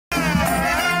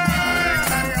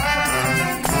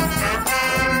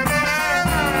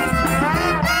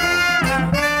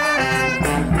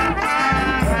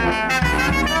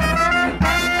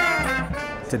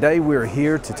Today we're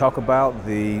here to talk about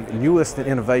the newest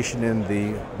innovation in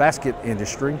the basket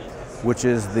industry, which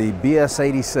is the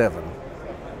BS87.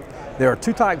 There are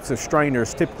two types of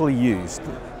strainers typically used,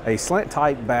 a slant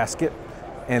type basket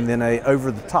and then a over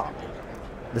the top.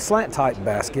 The slant type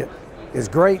basket is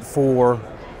great for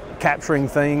capturing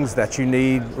things that you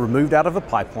need removed out of a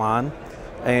pipeline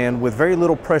and with very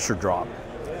little pressure drop.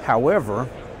 However,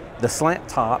 the slant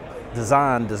top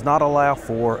design does not allow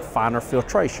for finer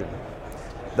filtration.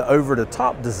 The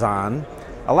over-the-top design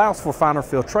allows for finer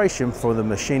filtration for the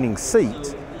machining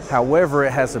seat. However,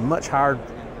 it has a much higher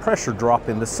pressure drop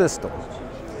in the system.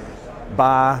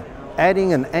 By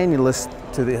adding an annulus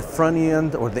to the front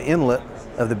end or the inlet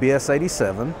of the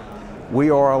BS87, we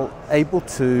are able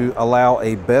to allow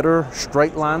a better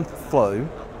straight line flow,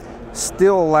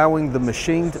 still allowing the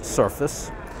machined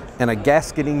surface and a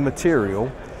gasketing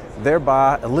material,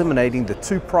 thereby eliminating the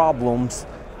two problems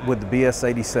with the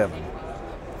BS87.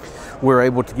 We're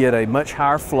able to get a much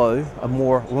higher flow, a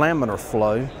more laminar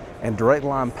flow and direct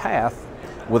line path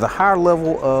with a higher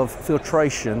level of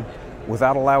filtration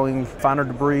without allowing finer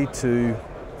debris to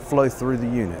flow through the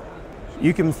unit.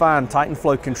 You can find Titan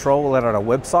Flow Control at our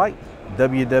website,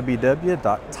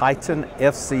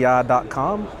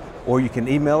 www.titanfci.com, or you can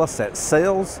email us at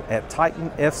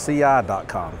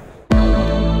sales@titanfci.com.